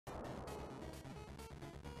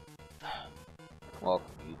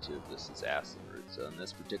Welcome YouTube, this is Acid Root. So in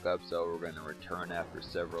this particular episode we're going to return after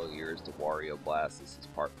several years to Wario Blast. This is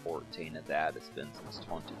part 14 of that. It's been since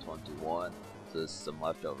 2021. So this is some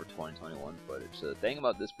leftover 2021 footage. So the thing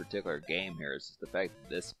about this particular game here is the fact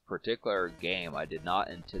that this particular game I did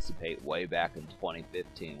not anticipate way back in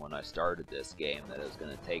 2015 when I started this game that it was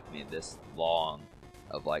going to take me this long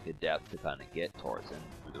of like a depth to kind of get towards, and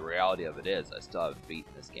the reality of it is I still haven't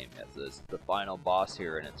beaten this game yet. So this is the final boss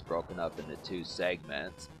here, and it's broken up into two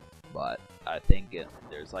segments, but I think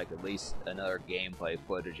there's like at least another gameplay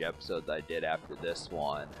footage episode that I did after this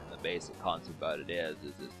one, and the basic concept about it is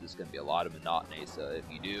there's going to be a lot of monotony. So if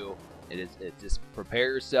you do, just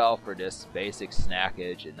prepare yourself for just basic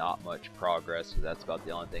snackage and not much progress, because that's about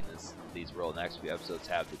the only thing these real next few episodes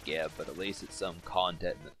have to give. But at least it's some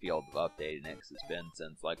content in the field of updating it, because it's been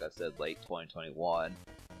since, like I said, late 2021.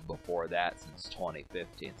 Before that, since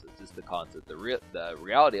 2015. So it's just the concept. The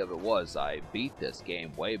reality of it was I beat this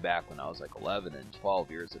game way back when I was like 11 and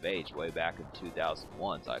 12 years of age, way back in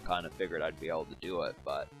 2001. So I kind of figured I'd be able to do it,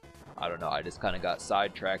 but I don't know, I just kind of got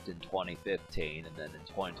sidetracked in 2015, and then in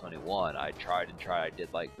 2021 I tried. I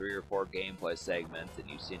did like 3 or 4 gameplay segments, and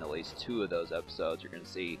you've seen at least 2 of those episodes. You're going to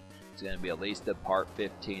see it's going to be at least a part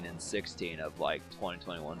 15 and 16 of like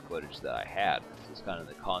 2021 footage that I had. This is kind of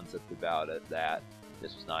the concept about it, that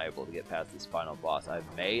this was not able to get past this final boss. I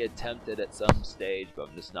may attempt it at some stage, but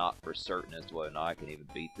I'm just not for certain as to whether or not I can even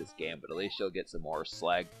beat this game. But at least you'll get some more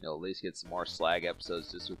slag, at least get some more slag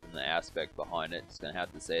episodes just within the aspect behind it. It's gonna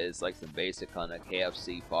have to say it's like some basic kind of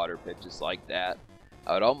KFC fodder pitches like that.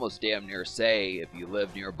 I would almost damn near say if you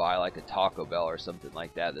live nearby like a Taco Bell or something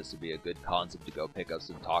like that, this would be a good concept to go pick up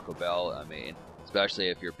some Taco Bell. I mean, especially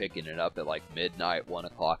if you're picking it up at like midnight, 1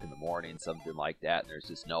 o'clock in the morning, something like that, and there's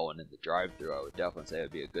just no one in the drive-thru. I would definitely say it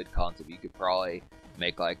would be a good concept. You could probably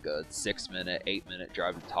make like a 6-minute, 8-minute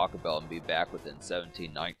drive to Taco Bell and be back within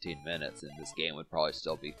 17, 19 minutes, and this game would probably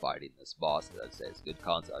still be fighting this boss. I'd say it's a good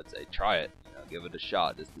concept. I'd say try it, give it a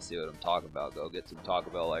shot just to see what I'm talking about. Go get some Taco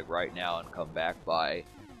Bell like right now and come back by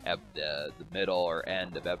the middle or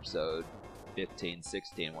end of episode 15,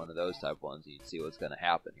 16, one of those type ones. You'd see what's going to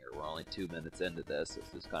happen here. We're only 2 minutes into this.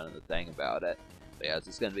 This is kind of the thing about it. But yeah, it's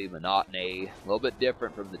just going to be monotony, a little bit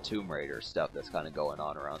different from the Tomb Raider stuff that's kind of going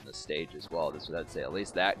on around this stage as well. This would, I'd say, at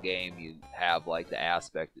least that game, you have like the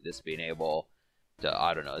aspect of just being able to,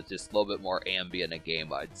 I don't know, it's just a little bit more ambient a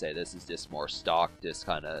game. I'd say this is just more stock, just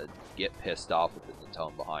kind of get pissed off with the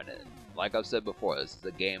tone behind it. And like I've said before, this is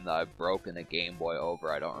a game that I've broken a Game Boy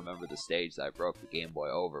over. I don't remember the stage that I broke the Game Boy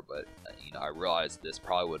over, but I realized this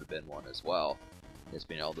probably would have been one as well. Just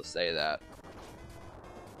being able to say that.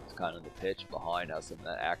 It's kind of the pitch behind us, and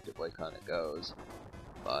that actively kind of goes.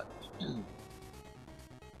 But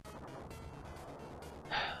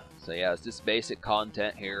so yeah, it's just basic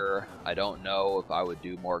content here. I don't know if I would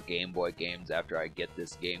do more Game Boy games after I get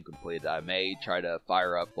this game completed. I may try to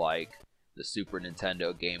fire up like the Super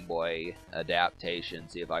Nintendo Game Boy adaptation,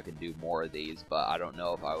 see if I can do more of these, but I don't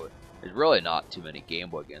know if I would. There's really not too many Game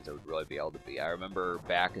Boy games I would really be able to beat. I remember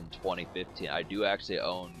back in 2015, I do actually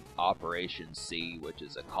own Operation C, which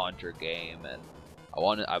is a Contra game, and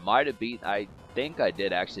I might have beat, I think I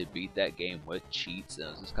did actually beat that game with cheats, and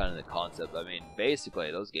it was just kind of the concept. I mean, basically,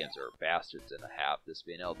 those games are bastards and a half, just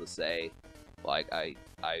being able to say, like, I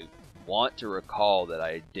want to recall that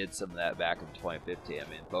I did some of that back in 2015. I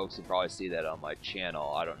mean, folks can probably see that on my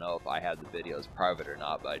channel. I don't know if I had the videos private or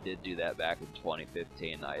not, but I did do that back in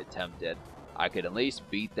 2015. I attempted. I could at least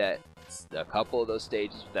beat that, a couple of those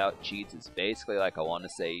stages without cheats. It's basically like, I want to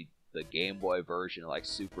say, the Game Boy version of like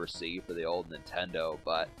Super C for the old Nintendo,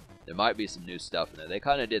 but there might be some new stuff in there. They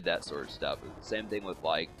kind of did that sort of stuff. It was the same thing with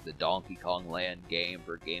like the Donkey Kong Land game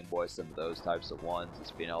for Game Boy, some of those types of ones.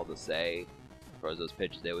 Just being able to say, for those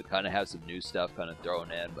pitches, they would kind of have some new stuff kind of thrown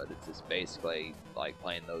in, but it's just basically like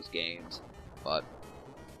playing those games. But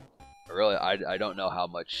really, I don't know how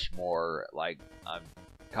much more, like, I'm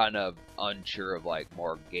kind of unsure of like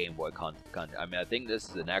more Game Boy content. I mean, I think this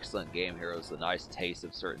is an excellent game here. It was a nice taste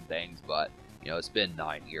of certain things, but it's been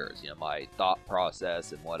 9 years. My thought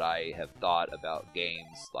process and what I have thought about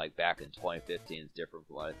games like back in 2015 is different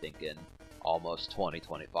from what I think in almost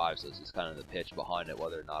 2025, so it's just kind of the pitch behind it,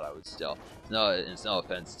 whether or not I would still. It's no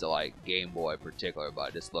offense to like Game Boy in particular, but I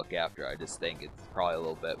just look after. I just think it's probably a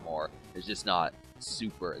little bit more. It's just not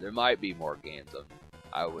super. There might be more games.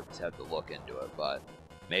 I would have to look into it, but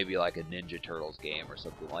maybe like a Ninja Turtles game or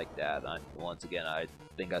something like that. Once again, I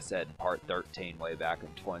think I said in part 13 way back in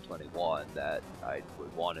 2021 that I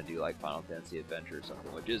would want to do like Final Fantasy Adventure or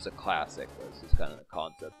something, which is a classic, but it's just kind of the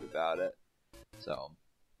concept about it. So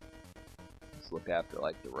look after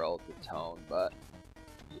like the relative tone, but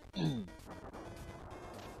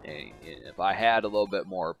And if I had a little bit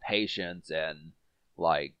more patience and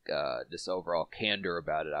like just overall candor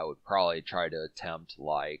about it, I would probably try to attempt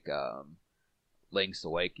like Link's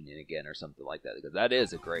Awakening again or something like that, because that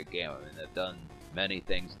is a great game. I mean, they've done many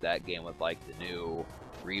things with that game with like the new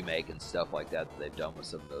remake and stuff like that they've done with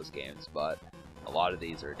some of those games, but a lot of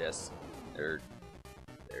these are just they're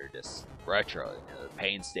just retro, you know, they're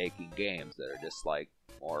painstaking games that are just like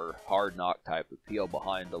more hard knock type appeal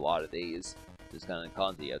behind a lot of these. Just kind of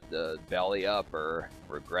concept, you have to belly up or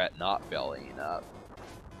regret not bellying up,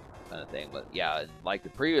 kind of thing. But yeah, and like the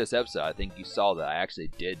previous episode, I think you saw that I actually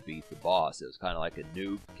did beat the boss. It was kind of like a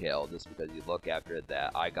noob kill, just because you look after it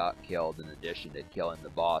that I got killed in addition to killing the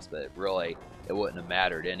boss, but it wouldn't have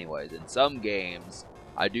mattered anyways. In some games,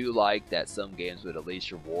 I do like that some games would at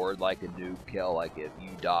least reward like a noob kill, like if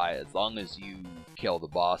you die, as long as you kill the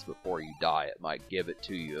boss before you die, it might give it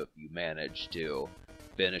to you if you manage to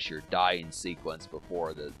finish your dying sequence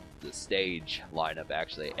before the stage lineup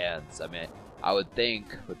actually ends. I mean, I would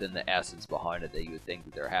think within the essence behind it that you would think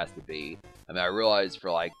that there has to be, I mean, I realize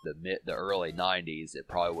for like the early 90s it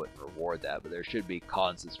probably wouldn't reward that, but there should be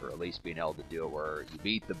constants for at least being able to do it where you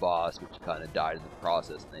beat the boss but you kind of died in the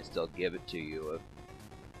process, and they still give it to you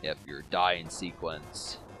if your dying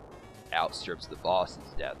sequence outstrips the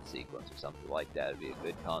boss's death sequence or something like that. It'd be a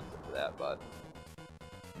good concept for that, but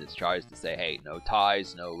this tries to say, hey, no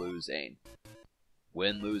ties, no losing.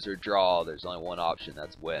 Win, lose, or draw, there's only one option,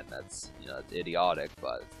 that's win. That's, you know, it's idiotic,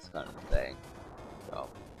 but it's kind of the thing. So,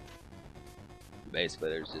 basically,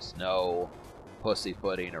 there's just no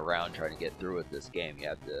pussyfooting around trying to get through with this game. You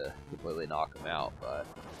have to completely knock them out, but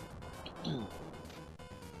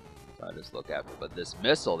I just look at it. But this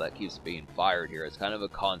missile that keeps being fired here is kind of a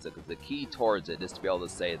concept, because the key towards it, just to be able to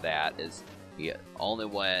say that, is only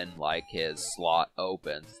when like his slot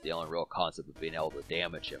opens, the only real concept of being able to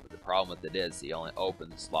damage him. But the problem with it is he only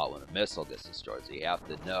opens the slot when a missile gets destroyed, so you have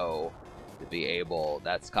to know to be able,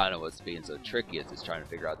 that's kind of what's being so tricky, is just trying to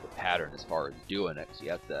figure out the pattern as far as doing it. So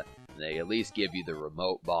you have to, they at least give you the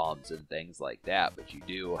remote bombs and things like that, but you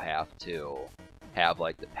do have to have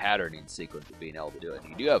like the patterning sequence of being able to do it.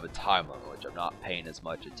 And you do have a time limit, which I'm not paying as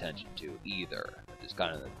much attention to either, which is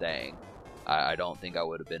kind of the thing. I don't think I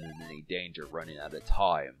would have been in any danger running out of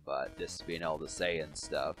time, but just being able to say and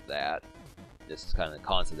stuff that this is kind of the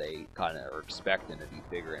concept they kind of are expecting of you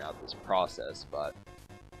figuring out this process, but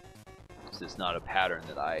it's just not a pattern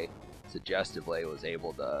that I suggestively was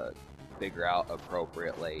able to figure out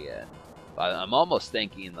appropriately. And I'm almost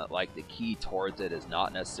thinking that like the key towards it is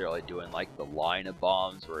not necessarily doing like the line of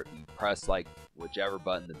bombs where if you press like whichever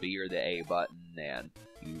button, the B or the A button, and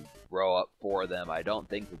you row up for them. I don't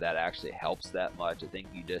think that that actually helps that much. I think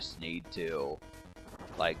you just need to,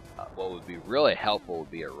 like, what would be really helpful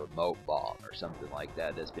would be a remote bomb or something like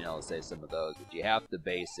that, just being able to say some of those. But you have to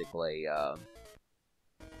basically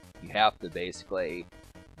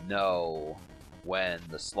know when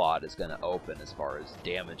the slot is going to open as far as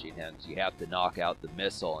damaging him. So you have to knock out the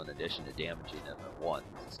missile in addition to damaging him at once.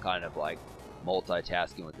 It's kind of like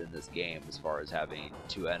multitasking within this game as far as having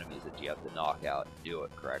two enemies that you have to knock out and do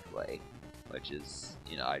it correctly, which is,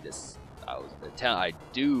 you know, I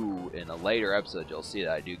do in a later episode, you'll see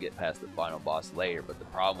that I do get past the final boss later, but the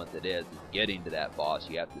problem with it is getting to that boss,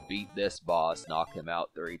 you have to beat this boss, knock him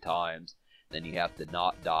out 3 times, then you have to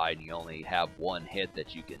not die, and you only have 1 hit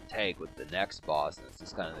that you can take with the next boss, and it's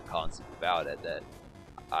just kind of the concept about it that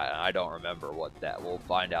I don't remember what that, we'll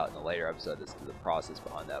find out in a later episode as to the process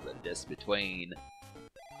behind that, but just between,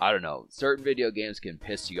 I don't know, certain video games can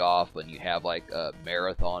piss you off when you have like a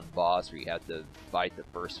marathon boss where you have to fight the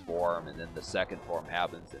first form and then the second form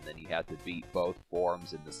happens and then you have to beat both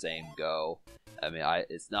forms in the same go. I mean, I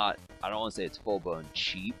don't want to say it's full-blown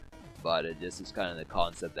cheap, but it just is kind of the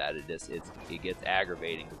concept that it gets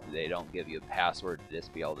aggravating because they don't give you a password to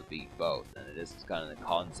just be able to beat both, and it is kind of the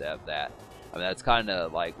concept that, I mean, that's kind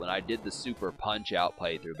of like when I did the Super Punch-Out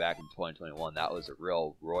playthrough back in 2021, that was a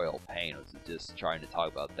real royal pain. I was just trying to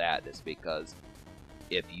talk about that just because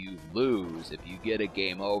if you lose, if you get a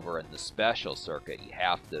game over in the special circuit, you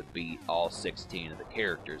have to beat all 16 of the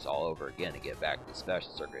characters all over again to get back to the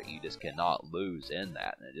special circuit. You just cannot lose in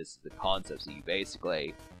that, and it is the concept. So you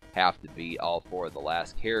basically have to beat all 4 of the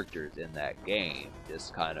last characters in that game,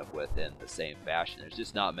 just kind of within the same fashion. There's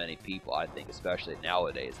just not many people, I think, especially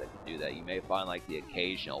nowadays, that can do that. You may find like the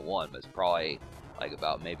occasional one, but it's probably like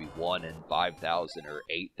about maybe 1 in 5,000 or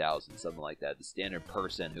 8,000, something like that. The standard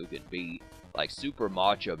person who can beat, like, Super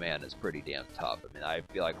Macho Man is pretty damn tough. I mean, I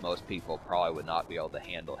feel like most people probably would not be able to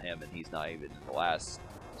handle him, and he's not even in the last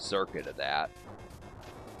circuit of that.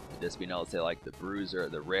 just being able to say like the Bruiser,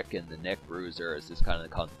 the Rick and the Nick Bruiser is just kind of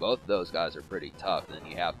the concept. Both of those guys are pretty tough. And then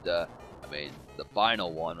you have to, I mean, the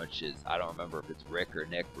final one, which is, I don't remember if it's Rick or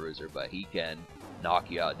Nick Bruiser, but he can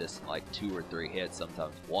knock you out just in like 2 or 3 hits,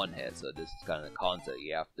 sometimes 1 hit. So this is kind of the concept.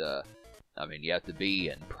 You have to, I mean, you have to be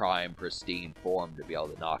in prime, pristine form to be able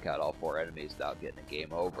to knock out all 4 enemies without getting a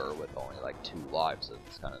game over with only like 2 lives, so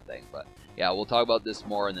this kind of thing. But yeah, we'll talk about this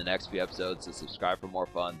more in the next few episodes, so subscribe for more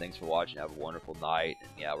fun. Thanks for watching, have a wonderful night,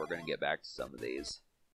 and yeah, we're going to get back to some of these.